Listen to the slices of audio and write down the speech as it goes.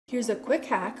Here's a quick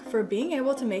hack for being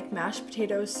able to make mashed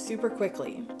potatoes super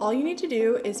quickly. All you need to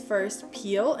do is first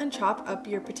peel and chop up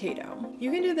your potato.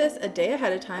 You can do this a day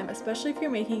ahead of time, especially if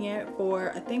you're making it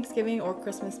for a Thanksgiving or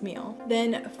Christmas meal.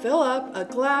 Then fill up a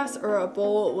glass or a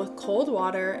bowl with cold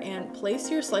water and place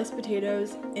your sliced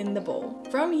potatoes in the bowl.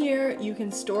 From here, you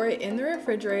can store it in the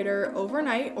refrigerator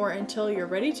overnight or until you're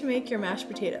ready to make your mashed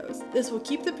potatoes. This will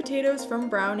keep the potatoes from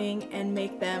browning and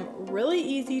make them really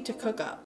easy to cook up.